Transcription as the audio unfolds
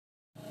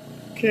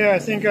Okay, I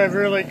think I've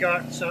really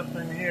got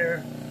something here.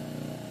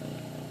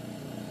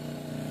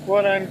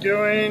 What I'm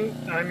doing,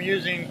 I'm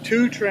using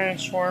two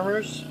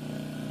transformers,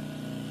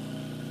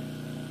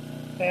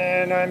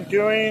 and I'm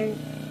doing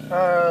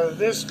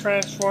this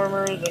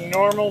transformer the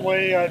normal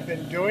way I've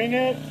been doing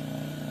it.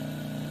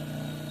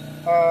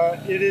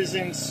 It is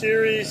in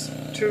series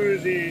to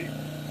the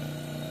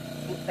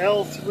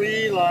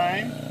L3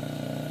 line,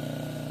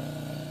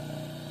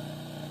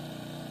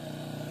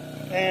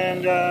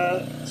 and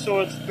so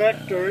it's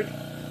vectored.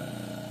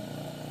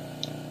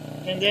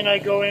 And then I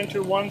go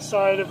into one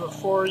side of a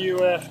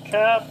 4UF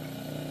cap,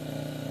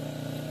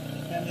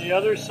 and the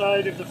other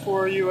side of the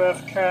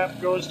 4UF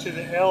cap goes to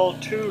the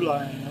L2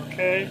 line,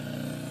 okay?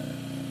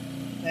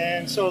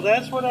 And so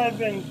that's what I've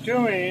been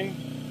doing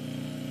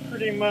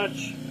pretty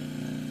much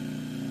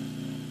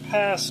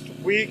past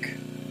week,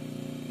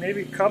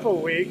 maybe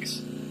couple weeks.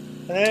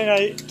 And then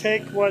I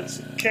take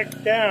what's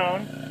kicked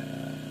down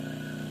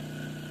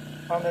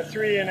on the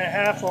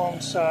 3.5 ohm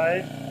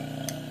side,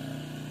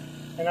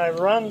 and I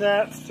run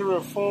that through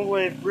a full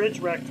wave bridge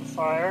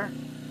rectifier.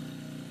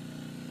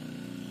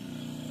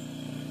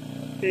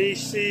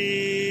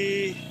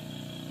 AC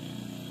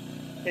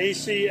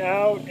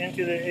out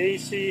into the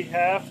AC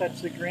half,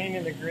 that's the green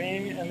and the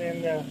green, and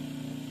then the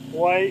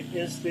white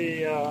is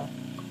the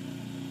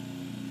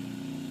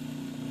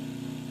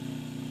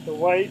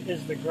white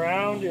is the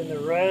ground, and the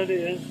red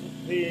is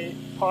the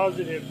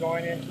positive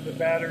going into the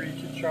battery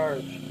to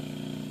charge.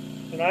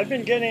 And I've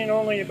been getting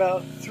only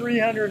about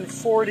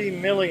 340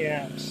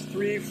 milliamps,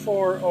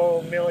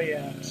 340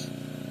 milliamps.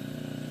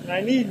 And I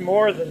need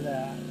more than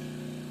that,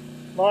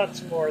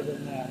 lots more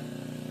than that.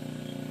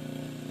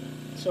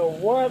 So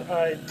what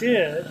I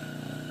did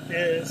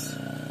is,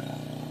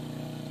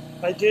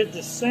 I did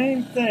the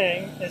same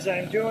thing as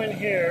I'm doing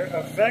here,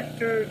 a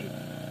vectored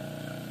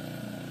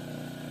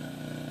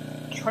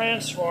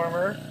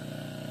transformer.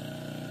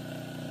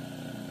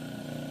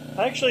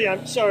 Actually,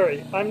 I'm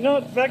sorry, I'm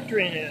not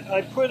vectoring it.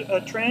 I put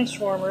a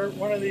transformer,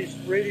 one of these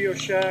Radio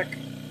Shack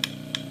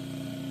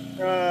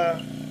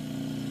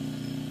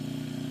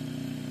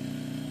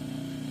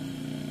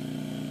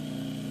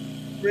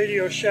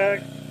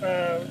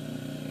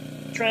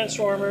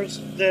transformers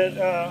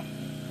that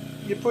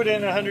you put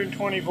in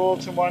 120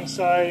 volts on one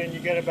side and you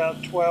get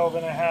about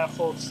 12.5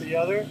 volts the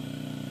other.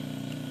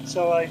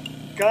 So I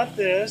got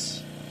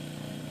this.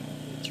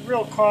 It's a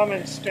real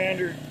common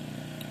standard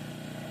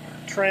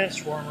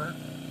transformer,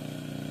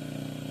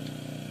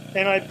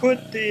 and I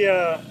put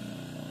the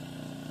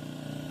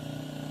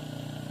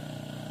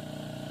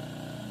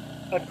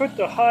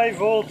high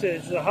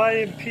voltage, the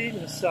high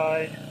impedance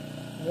side,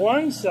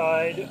 one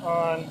side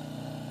on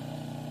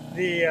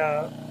the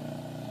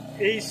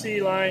AC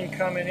line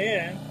coming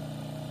in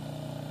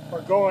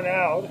or going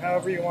out,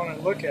 however you want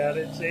to look at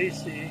it, it's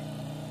AC,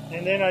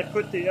 and then I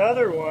put the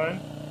other one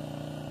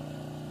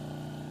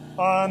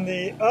on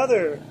the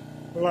other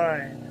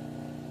line.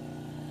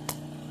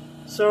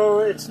 So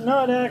it's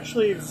not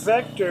actually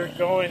vectored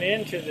going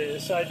into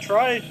this. I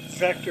tried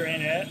vectoring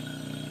it,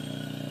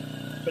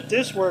 but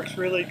this works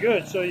really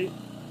good. So you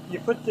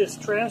put this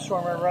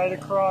transformer right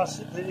across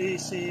the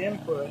AC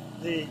input,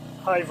 the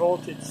high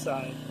voltage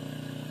side.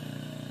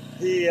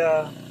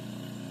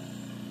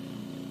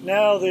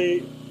 Now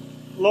the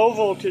low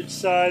voltage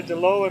side, the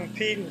low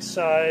impedance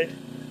side,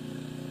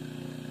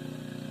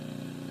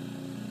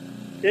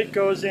 it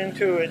goes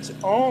into its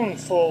own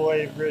full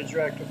wave bridge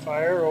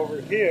rectifier over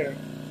here.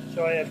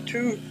 So I have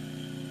two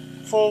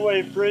full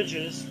wave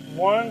bridges.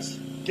 One's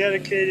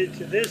dedicated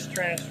to this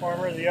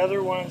transformer, the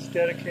other one's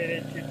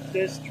dedicated to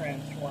this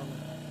transformer.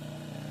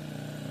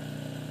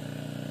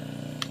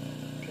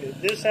 Okay,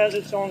 this has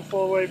its own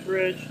full wave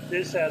bridge,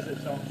 this has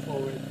its own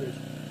full wave bridge.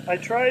 I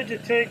tried to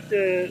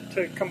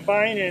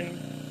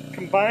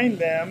combine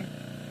them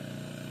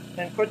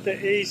and put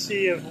the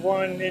AC of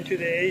one into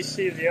the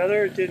AC of the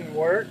other. It didn't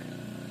work.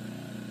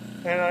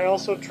 And I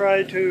also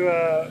tried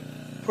to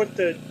put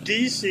the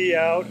DC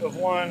out of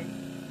one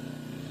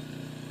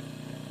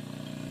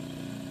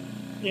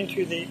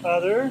into the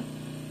other.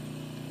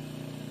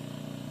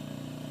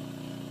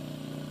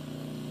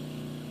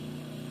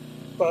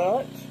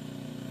 But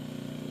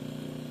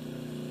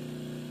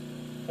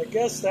I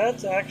guess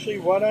that's actually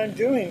what I'm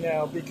doing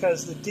now,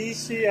 because the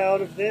DC out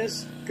of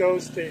this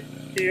goes to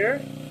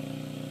here.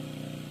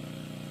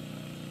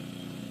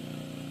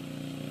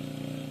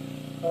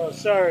 Oh,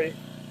 sorry.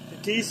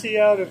 DC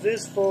out of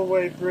this full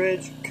wave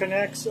bridge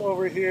connects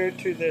over here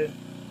to the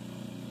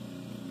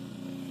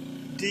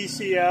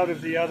DC out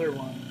of the other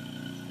one.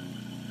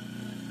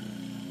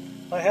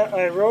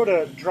 I wrote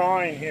a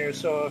drawing here,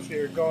 so if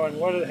you're going,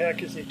 what the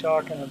heck is he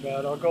talking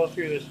about? I'll go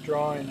through this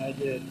drawing I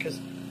did, because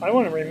I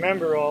want to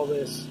remember all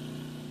this.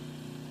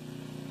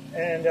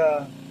 And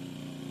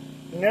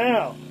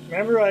now,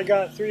 remember I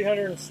got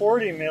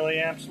 340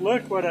 milliamps.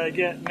 Look what I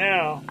get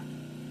now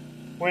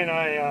when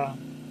I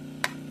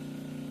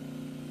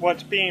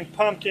what's being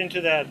pumped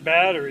into that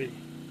battery.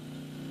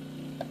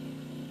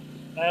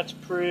 That's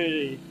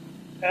pretty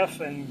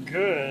effing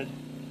good.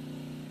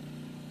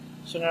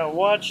 So now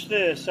watch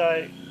this.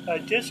 I I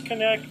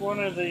disconnect one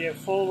of the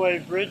full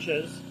wave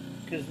bridges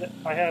because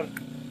I have,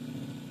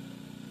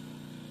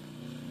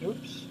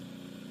 oops.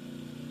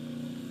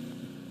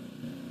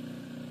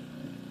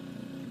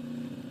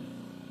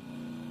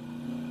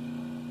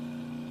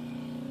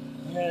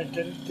 I'm going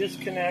to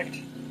disconnect.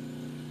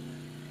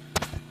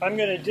 I'm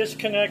going to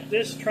disconnect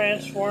this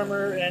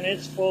transformer and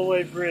its full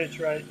wave bridge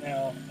right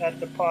now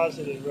at the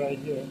positive right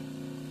here.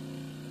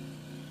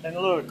 And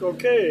look,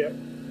 okay,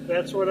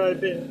 that's what I've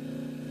been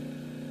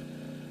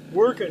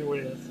working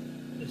with.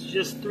 It's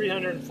just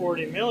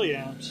 340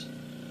 milliamps.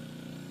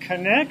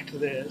 Connect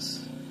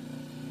this,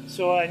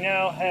 so I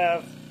now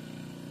have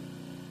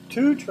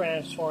two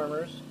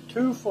transformers,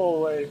 two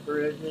full wave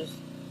bridges,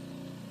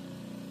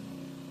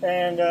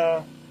 and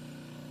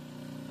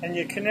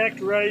you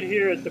connect right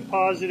here at the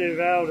positive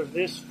out of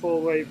this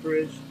full wave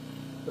bridge,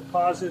 the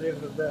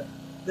positive of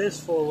this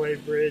full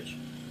wave bridge.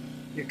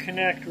 You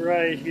connect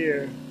right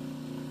here.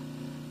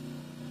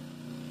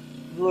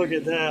 Look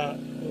at that.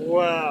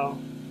 Wow.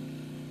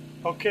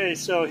 Okay,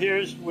 so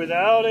here's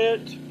without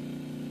it,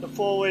 the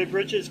full wave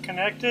bridge is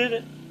connected,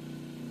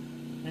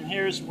 and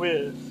here's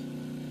with.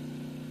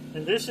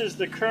 And this is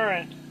the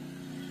current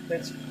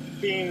that's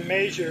being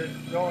measured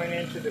going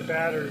into the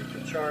battery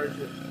to charge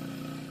it.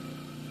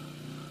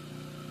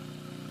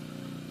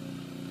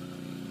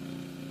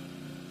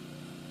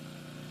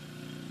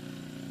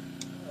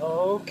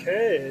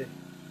 Okay,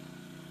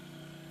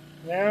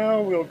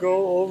 now we'll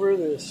go over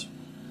this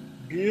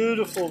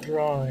beautiful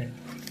drawing.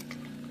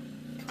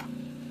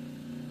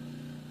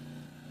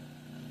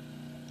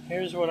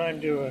 Here's what I'm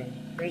doing.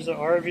 Here's the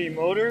RV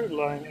motor,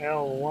 line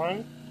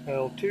L1,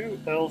 L2,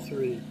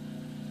 L3.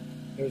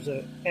 There's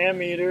an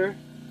ammeter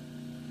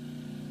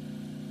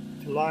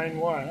to line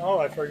 1. Oh,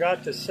 I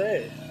forgot to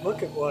say,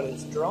 look at what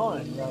it's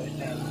drawing right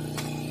now.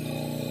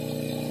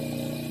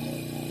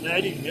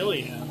 90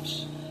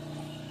 milliamps.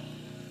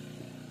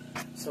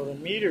 So the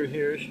meter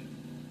here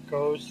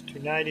goes to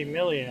 90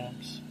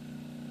 milliamps.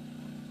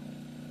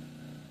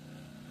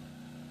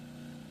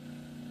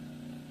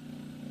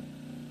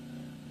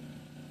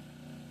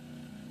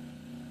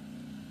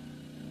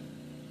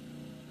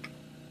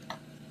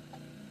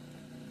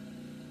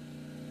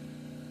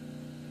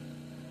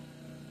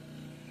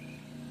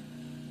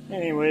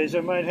 Anyways,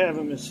 I might have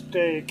a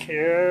mistake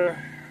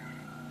here.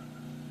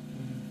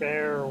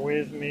 Bear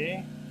with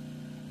me.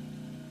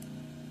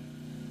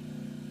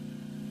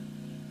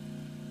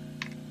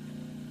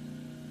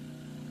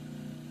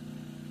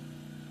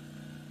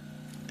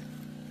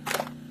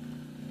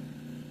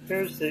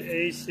 Here's the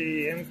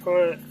AC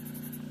input.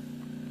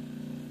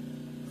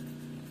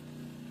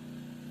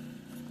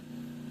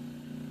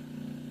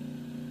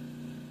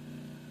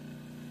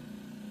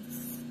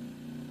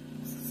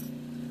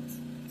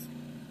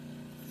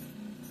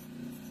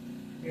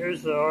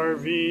 Here's the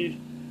RV,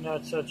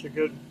 not such a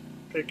good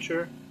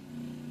picture.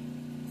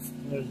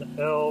 There's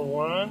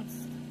L1,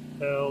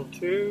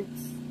 L2,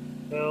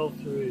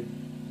 L3.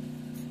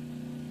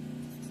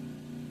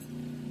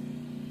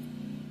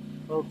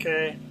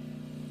 Okay,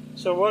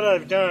 so what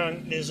I've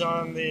done is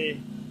on the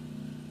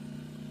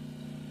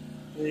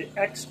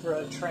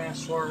extra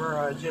transformer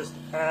I just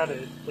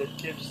added that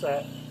gives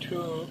that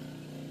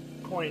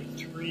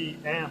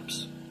 2.3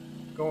 amps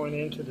going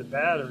into the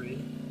battery.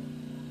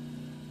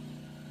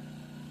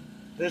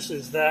 This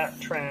is that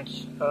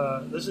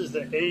this is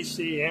the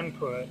AC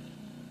input,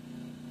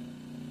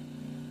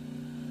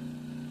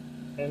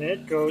 and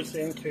it goes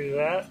into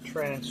that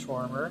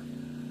transformer.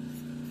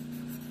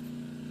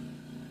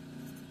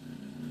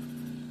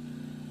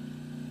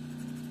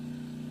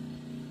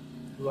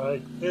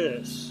 Like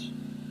this,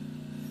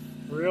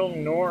 real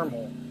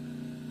normal.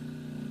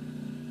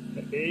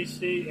 The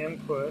AC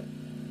input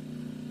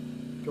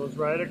goes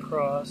right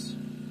across.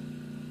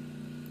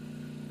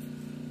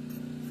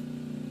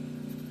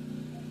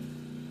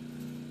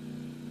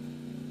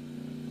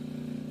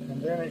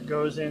 And then it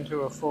goes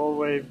into a full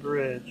wave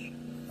bridge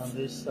on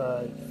this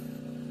side.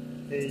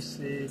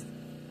 AC,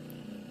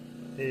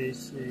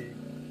 AC,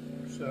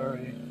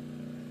 sorry.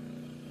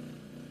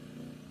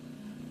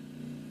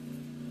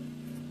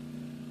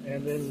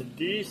 And then the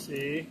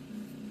DC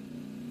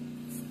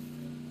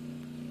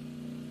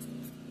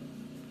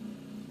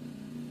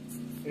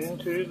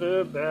into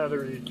the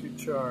battery to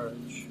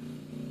charge.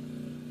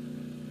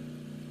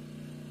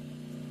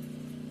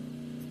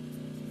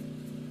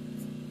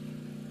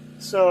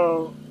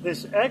 So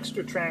this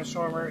extra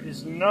transformer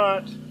is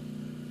not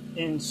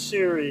in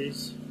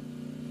series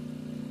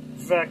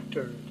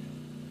vectored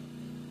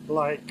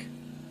like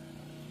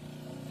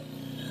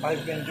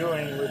I've been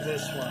doing with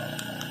this one.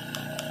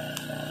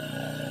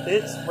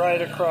 It's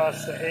right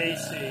across the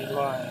AC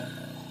line.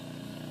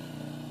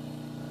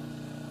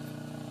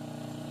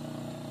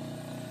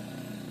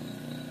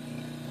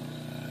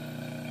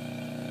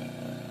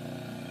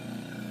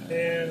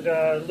 And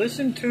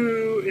listen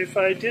to if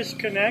I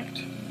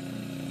disconnect.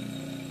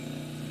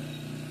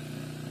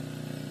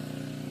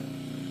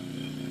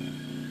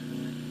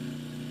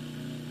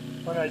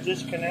 When I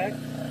disconnect,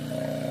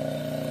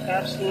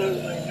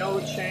 absolutely no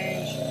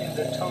change in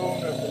the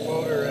tone of the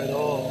motor at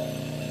all.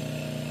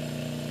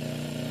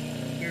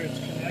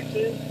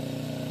 voltage.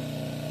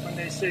 When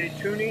they say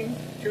tuning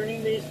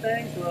these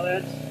things, well,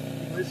 that's,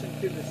 you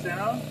listen to the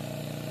sound,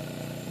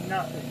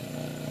 nothing.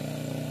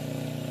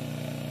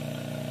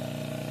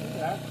 Isn't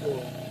that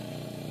cool?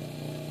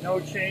 No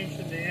change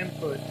in the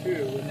input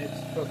too when it's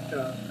hooked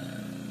up.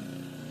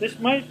 This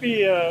might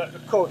be a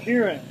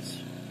coherence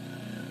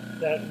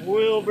that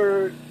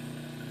Wilbur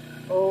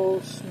O.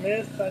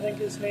 Smith, I think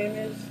his name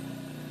is,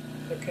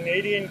 the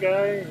Canadian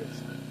guy who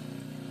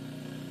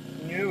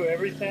knew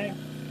everything.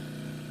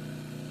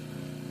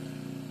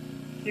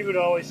 He would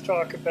always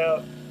talk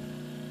about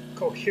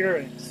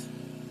coherence.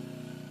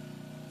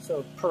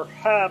 So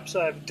perhaps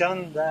I've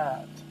done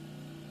that.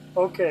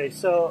 Okay,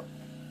 so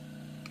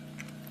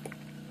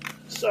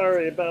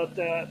sorry about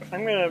that.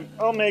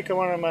 I'll make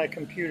one of my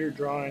computer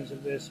drawings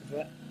of this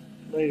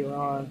later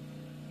on.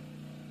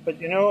 But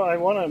you know, I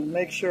want to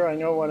make sure I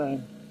know what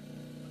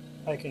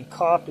I can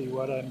copy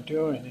what I'm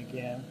doing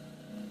again.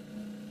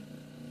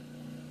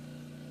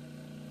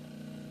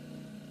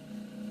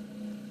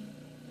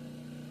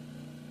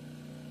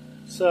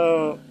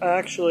 So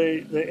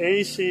actually the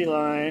AC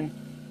line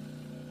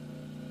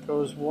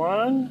goes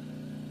 1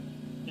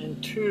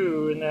 and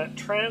 2 in that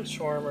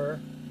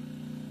transformer.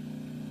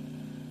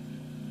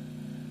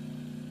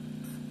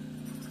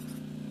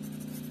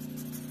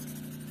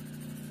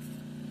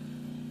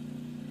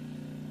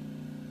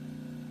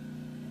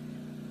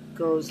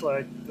 Goes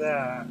like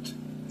that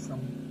from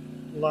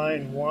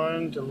line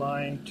 1 to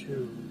line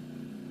 2.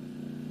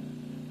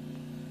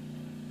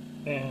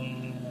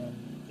 And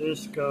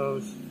this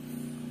goes,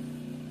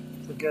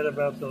 forget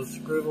about those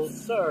scribbles.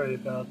 Sorry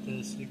about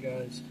this, you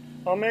guys.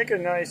 I'll make a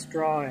nice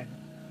drawing.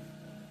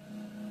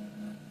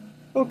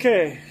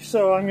 Okay,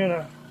 so I'm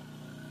gonna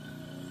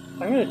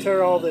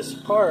tear all this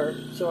apart,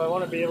 so I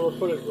want to be able to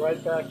put it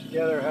right back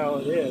together how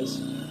it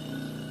is.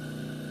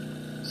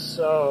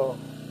 So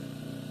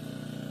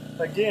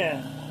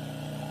again,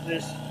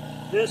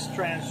 this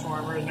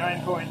transformer,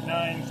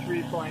 9.9,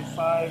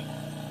 3.5,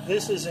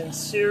 this is in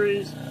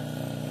series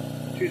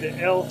to the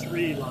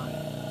L3 line.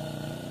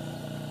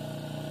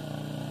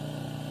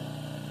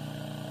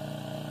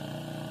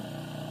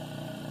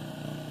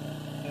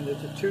 And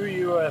it's a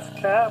 2 UF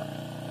cap.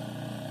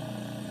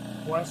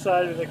 One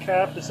side of the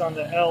cap is on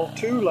the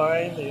L2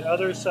 line, the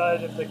other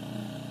side of the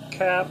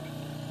cap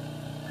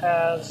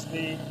has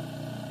the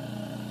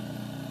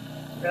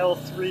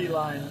L3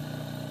 line.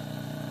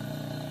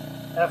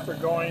 After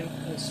going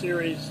in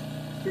series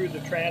through the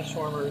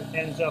transformer, it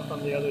ends up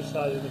on the other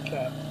side of the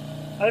cap.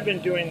 I've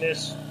been doing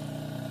this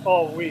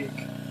all week.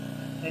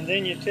 And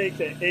then you take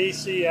the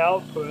AC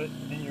output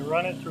and you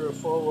run it through a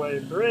 4-way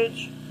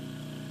bridge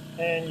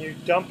and you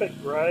dump it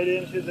right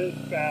into the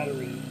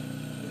battery.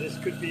 This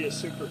could be a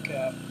super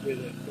cap with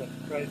it, but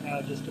right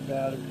now just a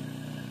battery.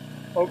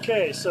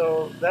 Okay,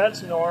 so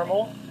that's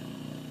normal.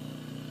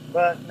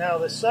 But now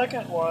the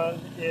second one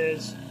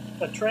is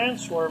a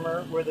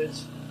transformer with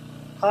its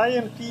high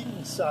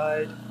impedance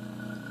side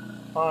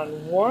on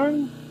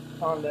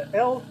the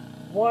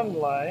L1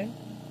 line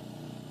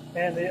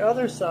and the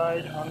other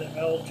side on the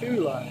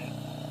L2 line.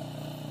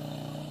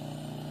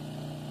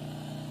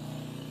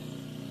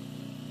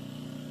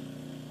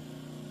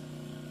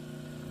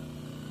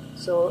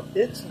 So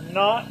it's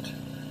not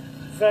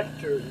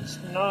vectored, it's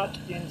not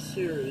in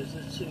series,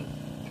 it's in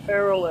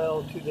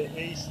parallel to the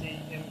AC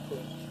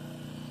input.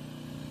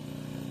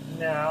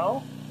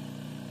 Now,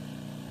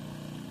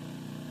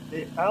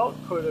 the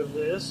output of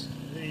this,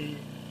 the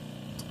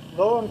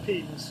low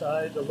impedance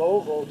side, the low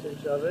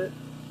voltage of it,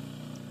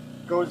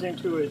 goes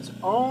into its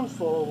own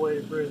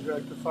full-wave bridge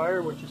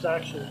rectifier, which is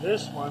actually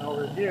this one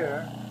over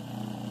here.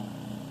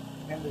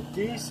 And the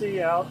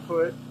DC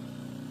output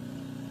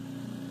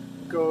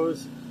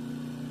goes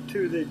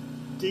to the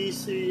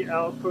DC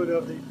output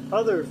of the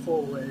other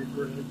full-wave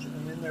bridge.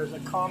 And then there's a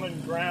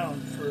common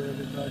ground for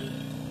everybody,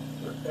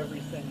 for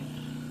everything.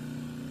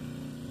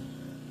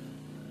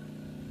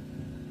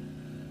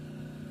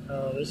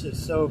 Oh, this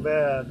is so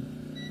bad.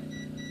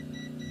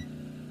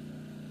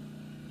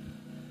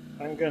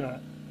 I'm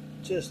gonna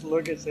just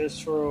look at this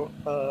for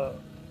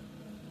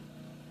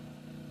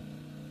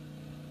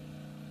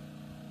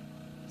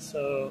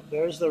so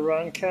there's the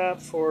run cap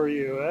for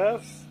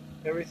UF.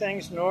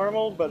 Everything's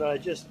normal, but I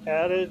just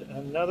added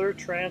another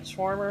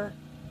transformer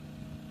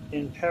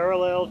in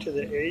parallel to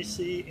the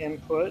AC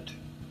input,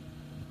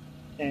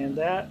 and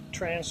that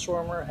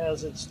transformer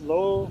has its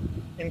low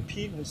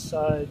impedance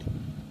side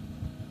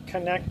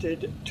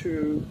connected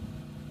to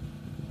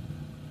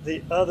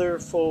the other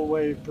full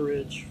wave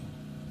bridge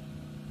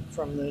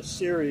from the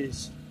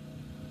series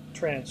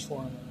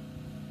transformer.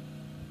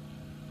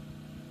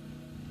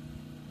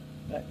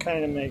 That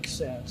kind of makes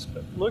sense,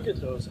 but look at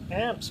those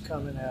amps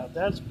coming out.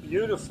 That's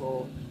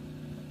beautiful.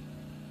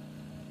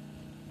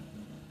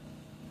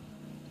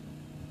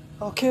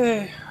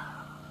 Okay,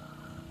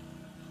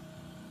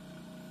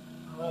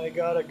 I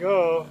gotta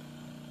go.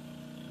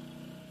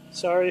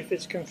 Sorry if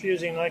it's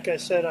confusing. Like I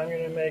said, I'm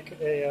going to make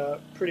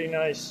a pretty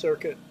nice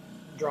circuit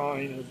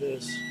drawing of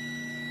this,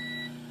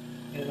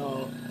 and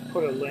I'll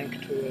put a link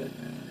to it.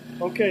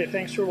 Okay,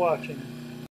 thanks for watching.